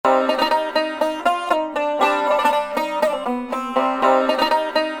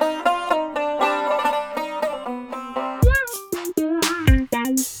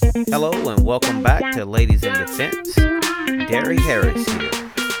Welcome back to Ladies in Defense. Derry Harris here.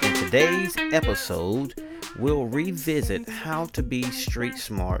 In today's episode, we'll revisit how to be street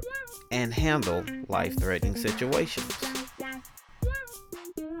smart and handle life-threatening situations.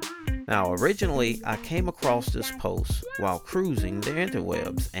 Now, originally, I came across this post while cruising the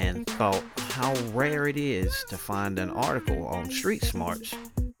interwebs and thought how rare it is to find an article on street smarts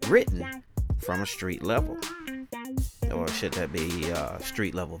written from a street level. Or should that be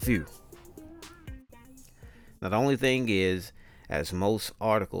street level view? Now, the only thing is, as most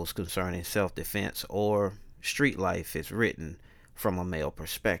articles concerning self-defense or street life is written from a male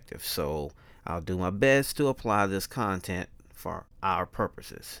perspective, so I'll do my best to apply this content for our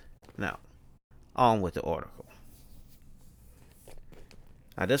purposes. Now, on with the article.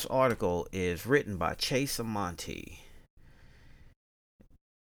 Now, this article is written by Chase Amonte,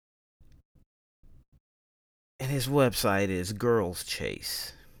 and his website is Girls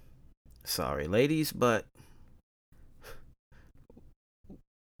Chase. Sorry, ladies, but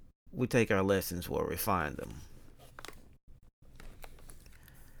we take our lessons where we find them.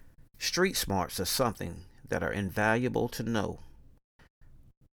 Street smarts are something that are invaluable to know,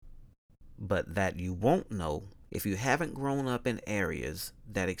 but that you won't know if you haven't grown up in areas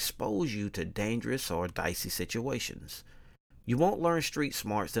that expose you to dangerous or dicey situations. You won't learn street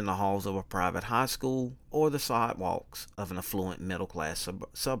smarts in the halls of a private high school or the sidewalks of an affluent middle-class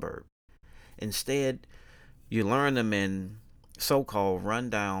suburb. Instead, you learn them in so-called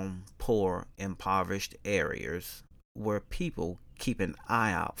rundown, poor, impoverished areas where people keep an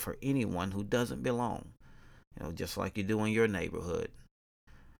eye out for anyone who doesn't belong. Just like you do in your neighborhood.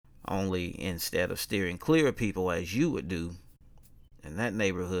 Only instead of steering clear of people as you would do, in that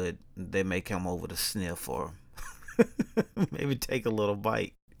neighborhood, they may come over to sniff or maybe take a little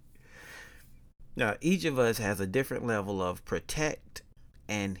bite. Now, each of us has a different level of protect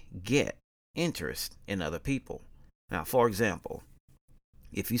and get interest in other people. Now, for example,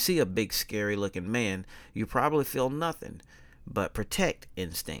 if you see a big scary looking man, you probably feel nothing but protect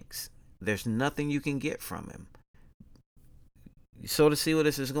instincts. There's nothing you can get from him. So to see where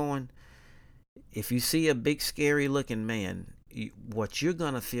this is going, if you see a big scary looking man, what you're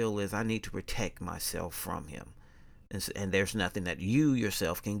going to feel is, I need to protect myself from him. And there's nothing that you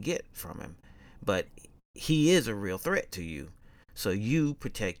yourself can get from him. But he is a real threat to you. So you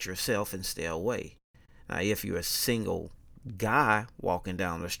protect yourself and stay away. Now, if you're a single guy walking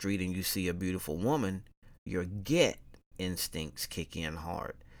down the street and you see a beautiful woman, your get instincts kick in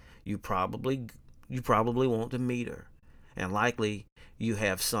hard. You probably want to meet her. And likely you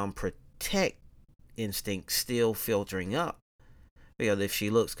have some protect instinct still filtering up. Because if she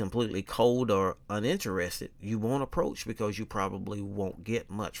looks completely cold or uninterested, you won't approach because you probably won't get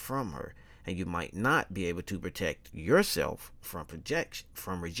much from her. And you might not be able to protect yourself from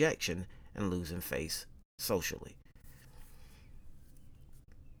rejection and losing face socially.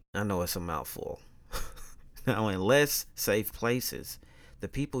 I know it's a mouthful. Now, in less safe places, the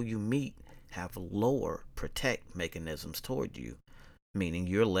people you meet have lower protect mechanisms toward you, meaning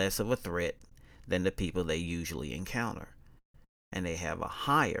you're less of a threat than the people they usually encounter. And they have a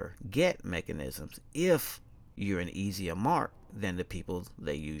higher get mechanisms if you're an easier mark than the people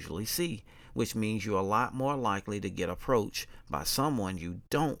they usually see, which means you're a lot more likely to get approached by someone you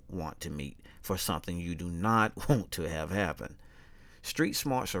don't want to meet for something you do not want to have happen. Street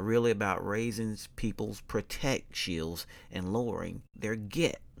smarts are really about raising people's protect shields and lowering their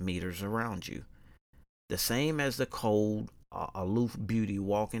get meters around you. The same as the cold, aloof beauty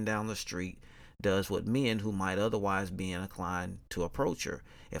walking down the street does with men who might otherwise be inclined to approach her,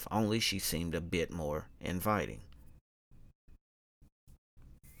 if only she seemed a bit more inviting.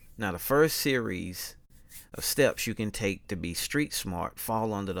 Now, the first series of steps you can take to be street smart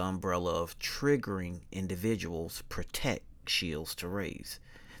fall under the umbrella of triggering individuals' protect shields to raise.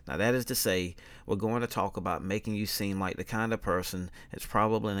 Now, that is to say, we're going to talk about making you seem like the kind of person that's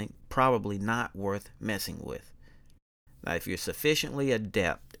probably not worth messing with. Now, if you're sufficiently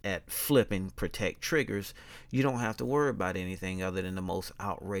adept at flipping protect triggers, you don't have to worry about anything other than the most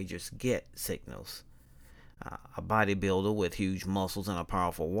outrageous get signals. A bodybuilder with huge muscles and a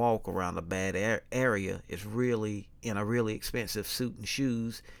powerful walk around a bad area is really in a really expensive suit and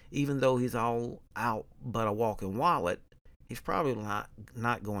shoes. Even though he's all out but a walking wallet, he's probably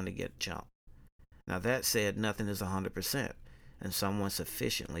not going to get jumped. Now, that said, nothing is 100%, and someone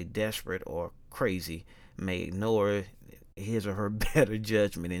sufficiently desperate or crazy may ignore his or her better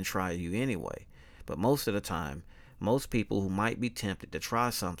judgment and try you anyway. But most of the time, most people who might be tempted to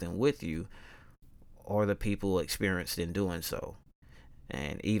try something with you are the people experienced in doing so.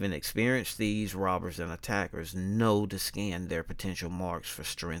 And even experienced thieves, robbers, and attackers know to scan their potential marks for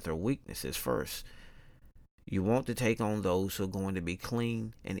strength or weaknesses first. You want to take on those who are going to be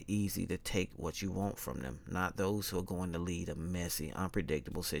clean and easy to take what you want from them, not those who are going to lead a messy,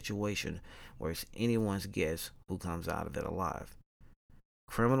 unpredictable situation where it's anyone's guess who comes out of it alive.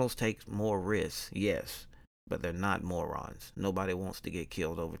 Criminals take more risks, yes, but they're not morons. Nobody wants to get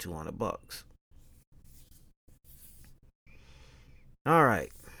killed over $200. All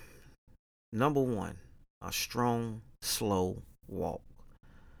right, number one, a strong, slow walk.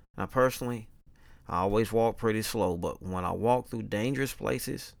 Now, personally, I always walk pretty slow, but when I walk through dangerous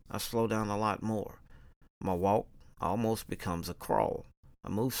places, I slow down a lot more. My walk almost becomes a crawl. I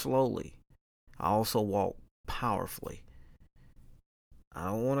move slowly. I also walk powerfully. I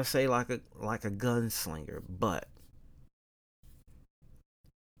don't want to say like a gunslinger, but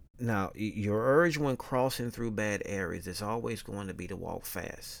now your urge when crossing through bad areas is always going to be to walk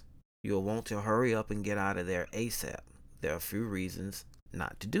fast. You'll want to hurry up and get out of there ASAP. There are a few reasons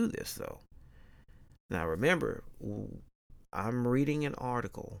not to do this though. Now remember, I'm reading an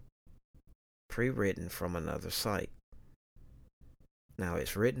article pre-written from another site. Now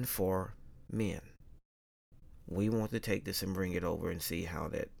it's written for men. We want to take this and bring it over and see how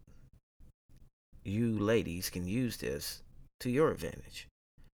that you ladies can use this to your advantage.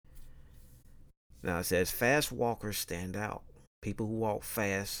 Now it says fast walkers stand out. People who walk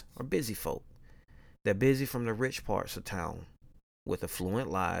fast are busy folk. They're busy from the rich parts of town with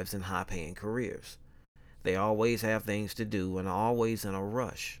affluent lives and high paying careers. They always have things to do and are always in a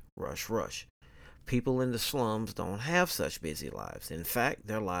rush. Rush, rush. People in the slums don't have such busy lives. In fact,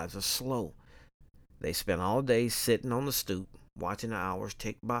 their lives are slow. They spend all day sitting on the stoop, watching the hours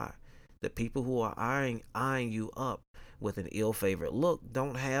tick by. The people who are eyeing you up with an ill-favored look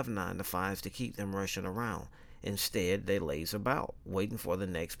don't have 9 to 5s to keep them rushing around. Instead, they laze about, waiting for the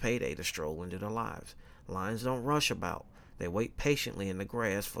next payday to stroll into their lives. Lions don't rush about. They wait patiently in the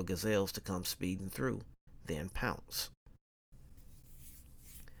grass for gazelles to come speeding through, then pounce.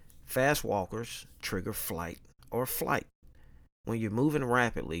 Fast walkers trigger flight or flight. When you're moving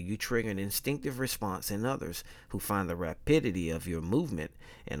rapidly, you trigger an instinctive response in others who find the rapidity of your movement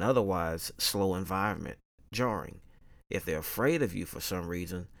and otherwise slow environment jarring. If they're afraid of you for some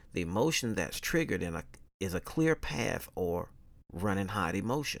reason, the emotion that's triggered is a clear path or run and hide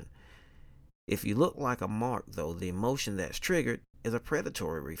emotion. If you look like a mark, though, the emotion that's triggered is a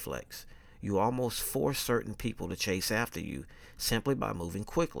predatory reflex. You almost force certain people to chase after you simply by moving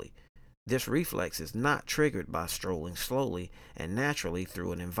quickly. This reflex is not triggered by strolling slowly and naturally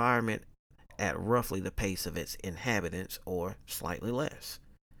through an environment at roughly the pace of its inhabitants or slightly less.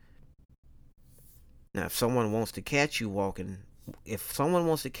 Now, if someone wants to catch you walking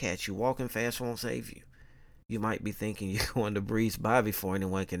fast won't save you. You might be thinking you're going to breeze by before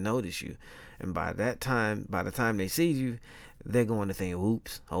anyone can notice you. And by the time they see you, they're going to think,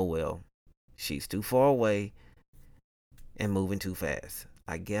 oops, oh well, she's too far away and moving too fast.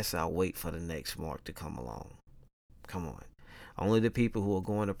 I guess I'll wait for the next mark to come along. Come on. Only the people who are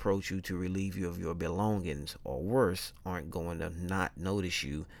going to approach you to relieve you of your belongings, or worse, aren't going to not notice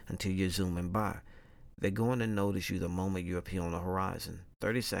you until you're zooming by. They're going to notice you the moment you appear on the horizon,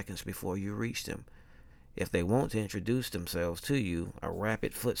 30 seconds before you reach them. If they want to introduce themselves to you, a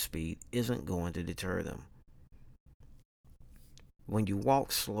rapid foot speed isn't going to deter them. When you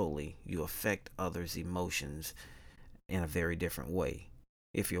walk slowly, you affect others' emotions in a very different way.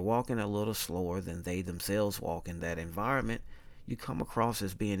 If you're walking a little slower than they themselves walk in that environment, you come across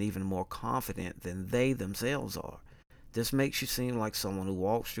as being even more confident than they themselves are. This makes you seem like someone who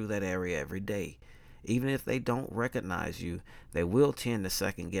walks through that area every day. Even if they don't recognize you, they will tend to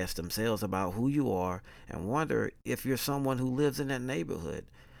second guess themselves about who you are and wonder if you're someone who lives in that neighborhood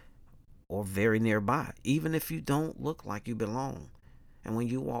or very nearby, even if you don't look like you belong. And when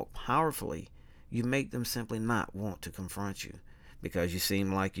you walk powerfully, you make them simply not want to confront you because you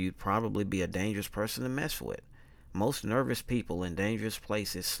seem like you'd probably be a dangerous person to mess with. Most nervous people in dangerous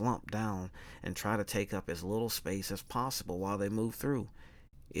places slump down and try to take up as little space as possible while they move through.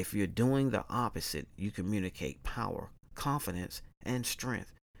 If you're doing the opposite, you communicate power, confidence, and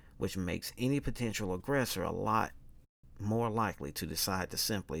strength, which makes any potential aggressor a lot more likely to decide to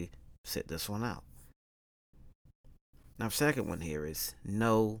simply sit this one out. Now, second one here is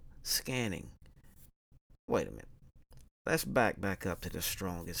no scanning. Wait a minute. Let's back up to the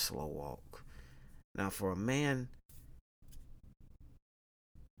strongest slow walk. Now, for a man,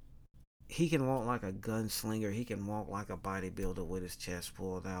 he can walk like a gunslinger. He can walk like a bodybuilder with his chest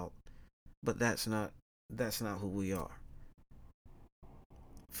pulled out. But that's not who we are.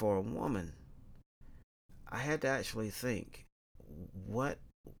 For a woman, I had to actually think, what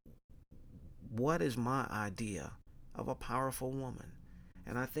is my idea of a powerful woman?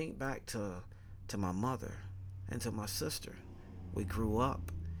 And I think back to my mother and to my sister. We grew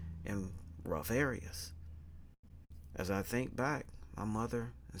up in rough areas. As I think back, my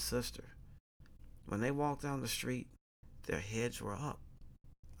mother and sister, when they walked down the street, their heads were up,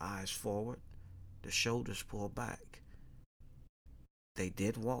 eyes forward, the shoulders pulled back. They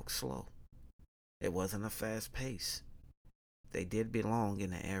did walk slow. It wasn't a fast pace. They did belong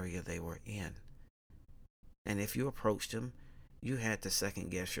in the area they were in. And if you approached them, you had to second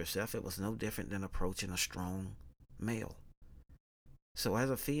guess yourself. It was no different than approaching a strong male. So as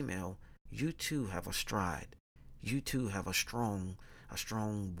a female, you too have a stride. You too have a strong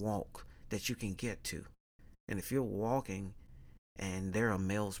walk that you can get to. And if you're walking and there are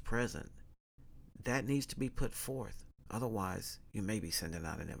males present, that needs to be put forth. Otherwise, you may be sending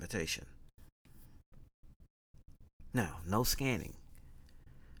out an invitation. Now, no scanning.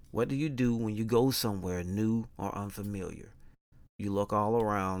 What do you do when you go somewhere new or unfamiliar? You look all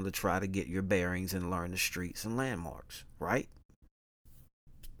around to try to get your bearings and learn the streets and landmarks, right?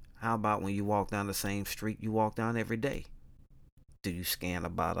 How about when you walk down the same street you walk down every day? Do you scan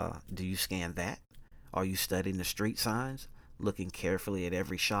that? Are you studying the street signs, looking carefully at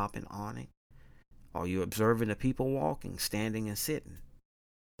every shop and awning? Are you observing the people walking, standing and sitting?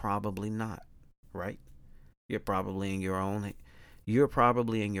 Probably not, right? You're probably in your own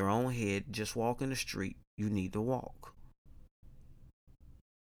head just walking the street you need to walk.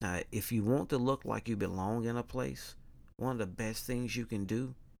 Now, if you want to look like you belong in a place, one of the best things you can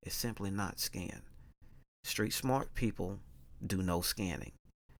do is simply not scan. Street smart people do no scanning.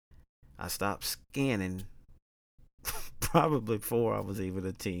 I stopped scanning probably before I was even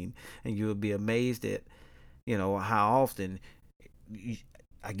a teen, and you would be amazed at, how often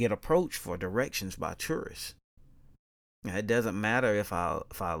I get approached for directions by tourists. Now, it doesn't matter if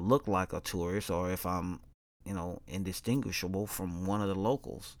I look like a tourist or if I'm, indistinguishable from one of the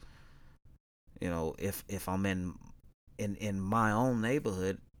locals. If I'm in my own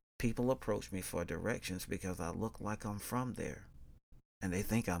neighborhood, people approach me for directions because I look like I'm from there, and they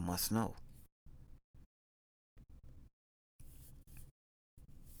think I must know.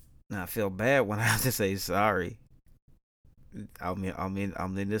 Now I feel bad when I have to say sorry. I'm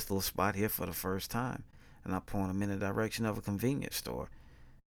in this little spot here for the first time, and I point them in the direction of a convenience store,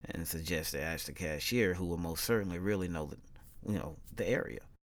 and suggest they ask the cashier, who will most certainly really know the area.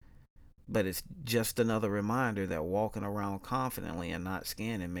 But it's just another reminder that walking around confidently and not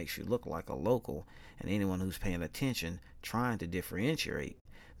scanning makes you look like a local, and anyone who's paying attention trying to differentiate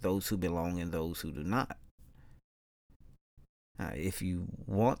those who belong and those who do not. If you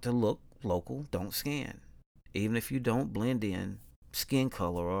want to look local, don't scan. Even if you don't blend in skin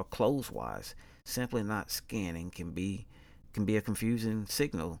color or clothes wise, simply not scanning can be a confusing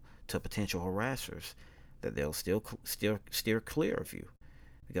signal to potential harassers that they'll still steer clear of you,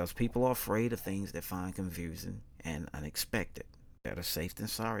 because people are afraid of things they find confusing and unexpected. Better safe than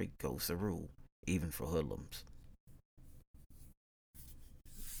sorry goes the rule, even for hoodlums.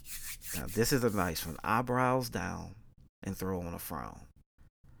 Now, this is a nice one. Eyebrows down and throw on a frown.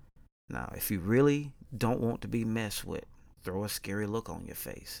 Now, if you really don't want to be messed with, throw a scary look on your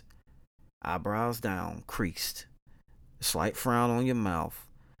face. Eyebrows down, creased, a slight frown on your mouth,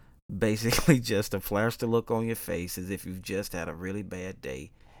 basically just a flash look on your face as if you've just had a really bad day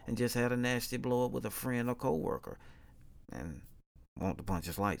and just had a nasty blow up with a friend or coworker and want to punch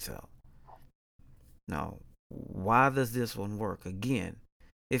his lights out. Now, why does this one work? Again,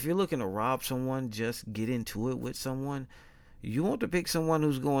 if you're looking to rob someone, just get into it with someone. You want to pick someone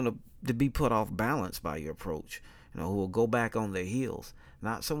who's going to be put off balance by your approach, who will go back on their heels,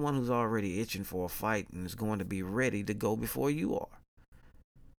 not someone who's already itching for a fight and is going to be ready to go before you are.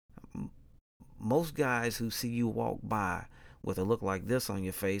 Most guys who see you walk by with a look like this on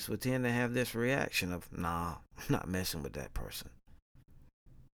your face would tend to have this reaction of, nah, I'm not messing with that person.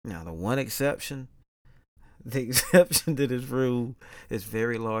 Now, the exception to this rule is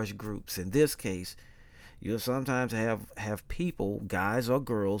very large groups. In this case, you'll sometimes have people, guys or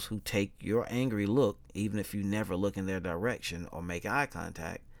girls, who take your angry look, even if you never look in their direction or make eye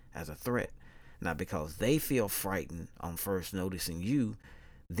contact, as a threat. Now, because they feel frightened on first noticing you,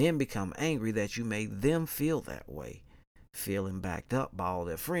 then become angry that you made them feel that way. Feeling backed up by all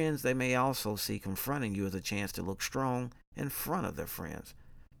their friends, they may also see confronting you as a chance to look strong in front of their friends.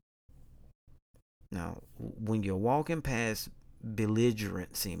 Now, when you're walking past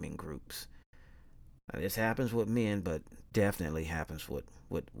belligerent seeming groups, now this happens with men, but definitely happens with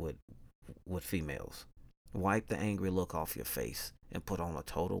females. Wipe the angry look off your face and put on a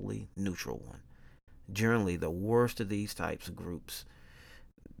totally neutral one. Generally, the worst of these types of groups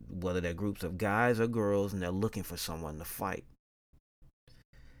whether they're groups of guys or girls, and they're looking for someone to fight.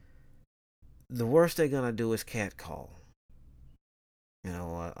 The worst they're going to do is catcall.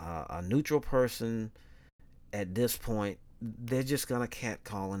 A neutral person at this point, they're just going to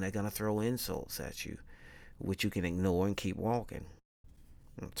catcall and they're going to throw insults at you, which you can ignore and keep walking.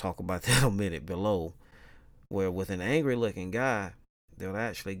 I'll talk about that a minute below, where with an angry looking guy, they'll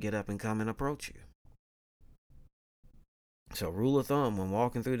actually get up and come and approach you. So, rule of thumb, when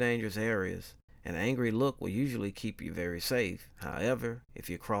walking through dangerous areas, an angry look will usually keep you very safe. However, if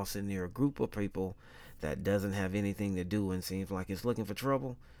you're crossing near a group of people that doesn't have anything to do and seems like it's looking for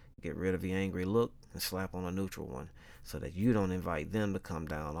trouble, get rid of your angry look and slap on a neutral one so that you don't invite them to come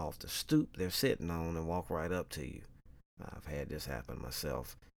down off the stoop they're sitting on and walk right up to you. I've had this happen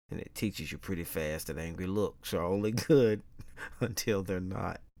myself, and it teaches you pretty fast that angry looks are only good until they're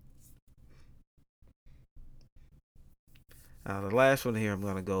not. The last one here I'm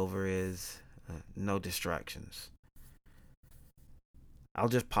going to go over is no distractions. I'll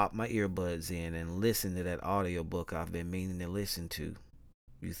just pop my earbuds in and listen to that audiobook I've been meaning to listen to.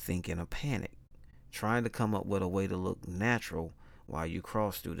 You think in a panic, trying to come up with a way to look natural while you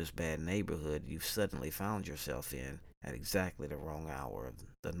cross through this bad neighborhood you've suddenly found yourself in at exactly the wrong hour of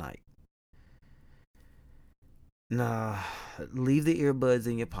the night. Nah, leave the earbuds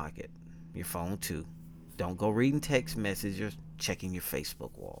in your pocket, your phone too. Don't go reading text messages or checking your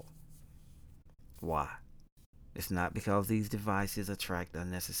Facebook wall. Why? It's not because these devices attract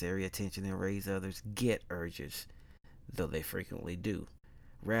unnecessary attention and raise others' get urges, though they frequently do.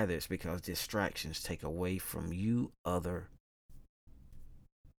 Rather, it's because distractions take away from you other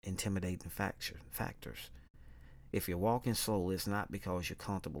intimidating factors. If you're walking slowly, it's not because you're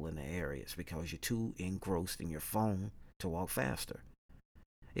comfortable in the area. It's because you're too engrossed in your phone to walk faster.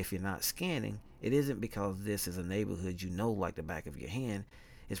 If you're not scanning, it isn't because this is a neighborhood you know like the back of your hand.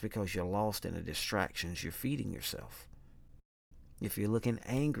 It's because you're lost in the distractions you're feeding yourself. If you're looking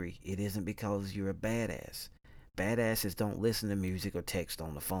angry, it isn't because you're a badass. Badasses don't listen to music or text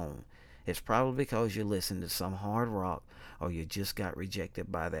on the phone. It's probably because you listen to some hard rock or you just got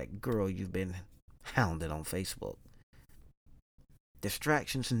rejected by that girl you've been hounded on Facebook.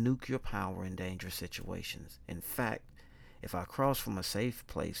 Distractions nuke your power in dangerous situations. In fact, if I cross from a safe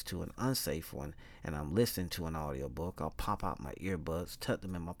place to an unsafe one and I'm listening to an audiobook, I'll pop out my earbuds, tuck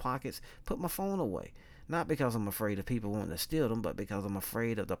them in my pockets, put my phone away. Not because I'm afraid of people wanting to steal them, but because I'm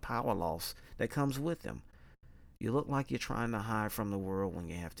afraid of the power loss that comes with them. You look like you're trying to hide from the world when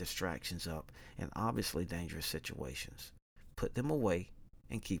you have distractions up in obviously dangerous situations. Put them away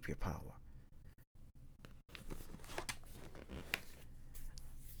and keep your power.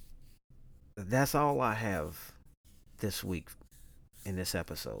 That's all I have this week in this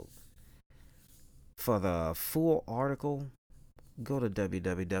episode. For the full article, go to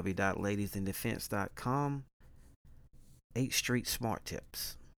www.ladiesindefense.com, 8th Street Smart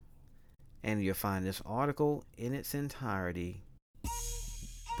Tips. And you'll find this article in its entirety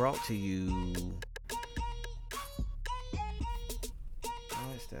brought to you. How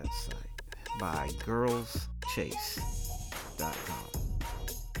is that site? By girlschase.com.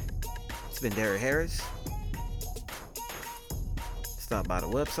 It's been Derek Harris. Stop by the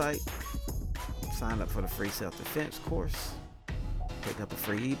website, sign up for the free self-defense course, pick up a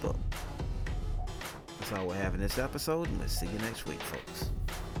free ebook. That's all we have in this episode, and we'll see you next week, folks.